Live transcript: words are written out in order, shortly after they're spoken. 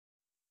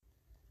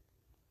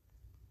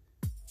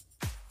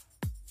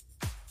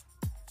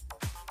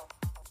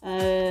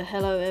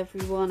Hello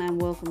everyone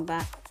and welcome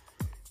back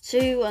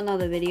to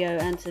another video,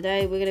 and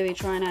today we're going to be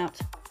trying out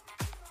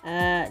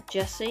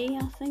Jessie,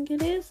 I think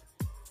it is.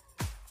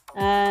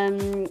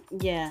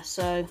 Yeah,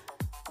 so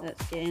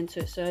let's get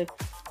into it. So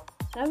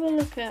let's have a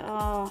look at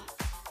our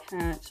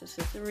character.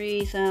 So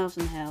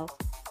 3,000 health,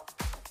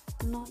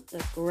 not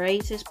the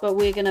greatest, but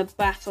we're going to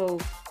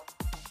battle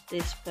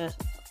this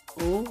person.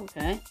 Oh,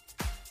 okay,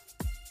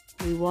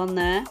 we won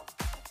there.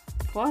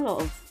 Quite a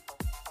lot of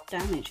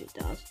damage it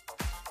does.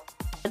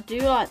 I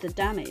do like the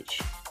damage.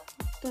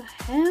 What the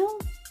hell?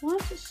 Why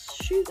does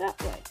it shoot that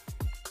way?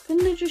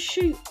 Couldn't they just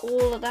shoot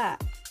all of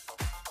that?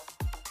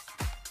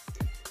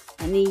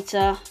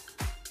 Anita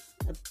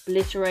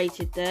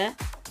obliterated there.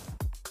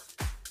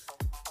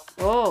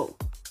 Oh,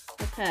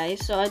 okay,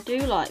 so I do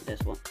like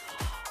this one.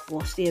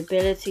 What's the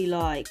ability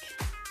like?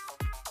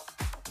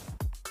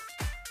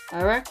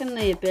 I reckon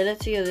the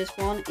ability of this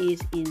one is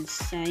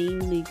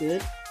insanely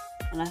good,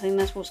 and I think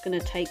that's what's going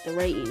to take the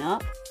rating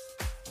up.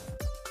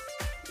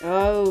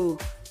 Oh,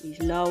 he's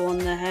low on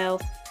the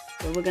health,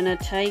 but we're gonna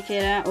take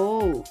it out.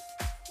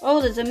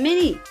 Oh, there's a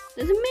mini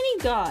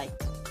guy.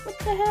 What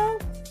the hell?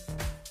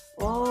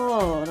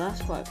 Oh,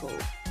 that's quite cool.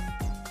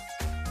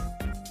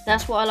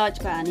 That's what I liked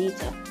about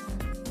Anita.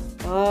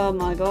 Oh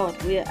my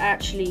god, we are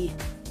actually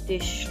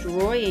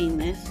destroying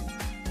this.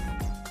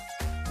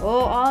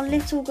 Oh, our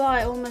little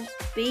guy almost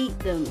beat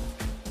them.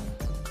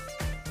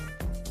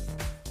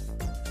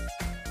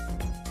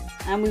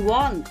 And we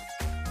won.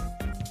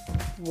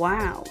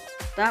 Wow.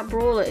 That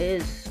Brawler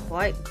is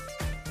quite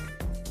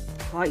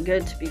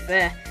good, to be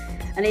fair,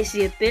 and it's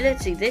the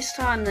ability this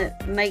time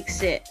that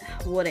makes it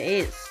what it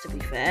is, to be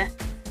fair.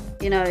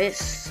 You know,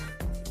 it's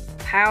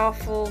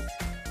powerful,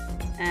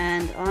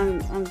 and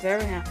I'm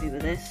very happy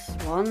with this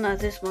one.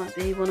 This might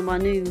be one of my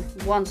new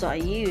ones that I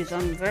use.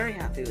 I'm very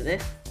happy with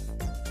this.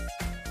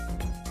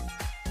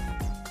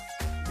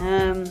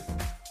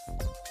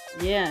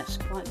 Yeah, it's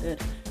quite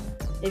good.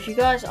 If you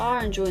guys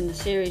are enjoying the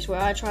series where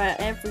I try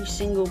out every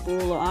single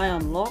Brawler I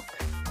unlock,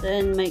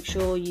 then make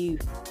sure you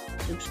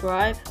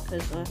subscribe,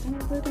 because I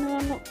think we're going to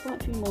unlock quite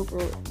a few more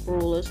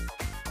Brawlers.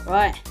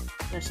 Right,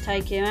 let's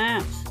take him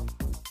out.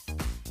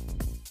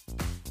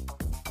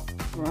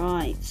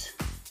 Right,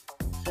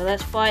 so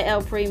let's fight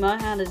El Primo.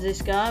 How does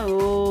this go?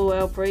 Oh,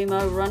 El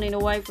Primo running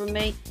away from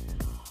me.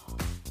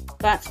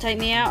 About to take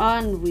me out,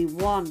 and we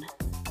won.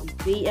 We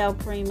beat El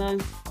Primo.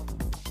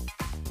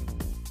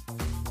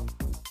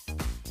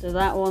 So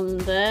that one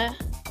there.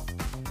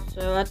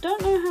 So I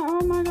don't know how,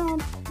 oh my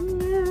god.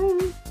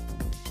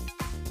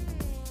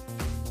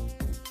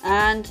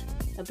 And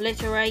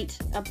obliterate.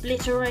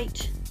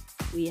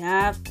 We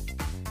have,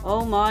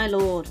 oh my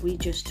lord, we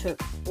just took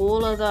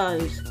all of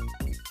those.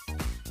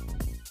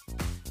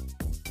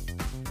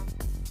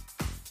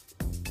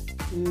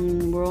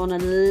 We're on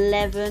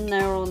 11,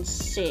 they're on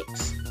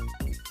 6.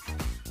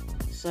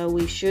 So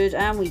we should,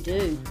 and we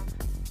do.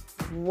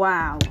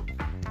 Wow.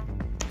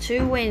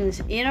 2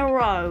 wins in a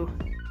row.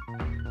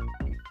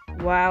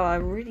 Wow, I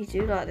really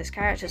do like this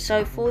character.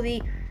 So for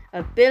the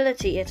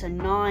ability, it's a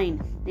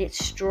 9. It's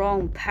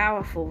strong,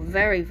 powerful,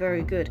 very,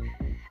 very good.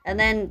 And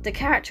then the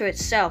character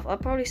itself,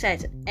 I'd probably say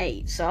it's an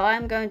 8. So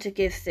I'm going to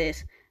give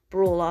this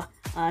Brawler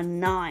a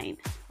 9.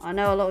 I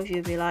know a lot of you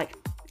would be like,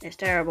 it's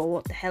terrible,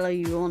 what the hell are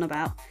you on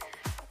about?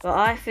 But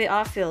I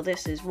feel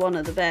this is one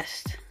of the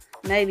best.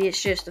 Maybe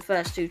it's just the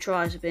first 2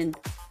 tries have been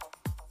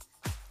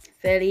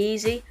fairly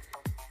easy.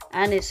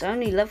 And it's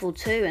only level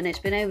 2, and it's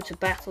been able to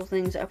battle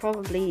things that are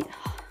probably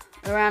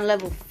around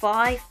level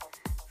 5.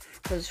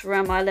 Because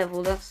around my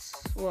level, that's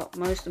what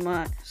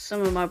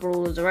some of my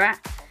Brawlers are at.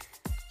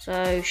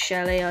 So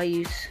Shelly, I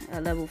use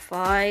at level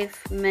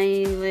 5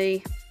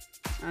 mainly.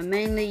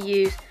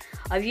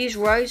 I've used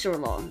Rosa a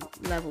lot on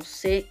level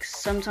 6.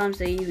 Sometimes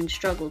they even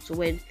struggle to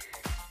win.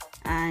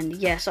 And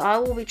yes, I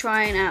will be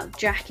trying out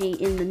Jackie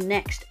in the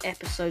next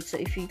episode. So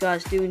if you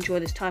guys do enjoy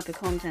this type of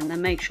content,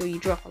 then make sure you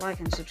drop a like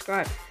and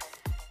subscribe.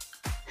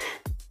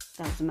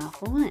 That was a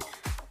mouthful, wasn't it?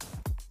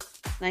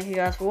 Thank you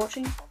guys for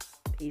watching.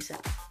 Peace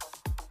out.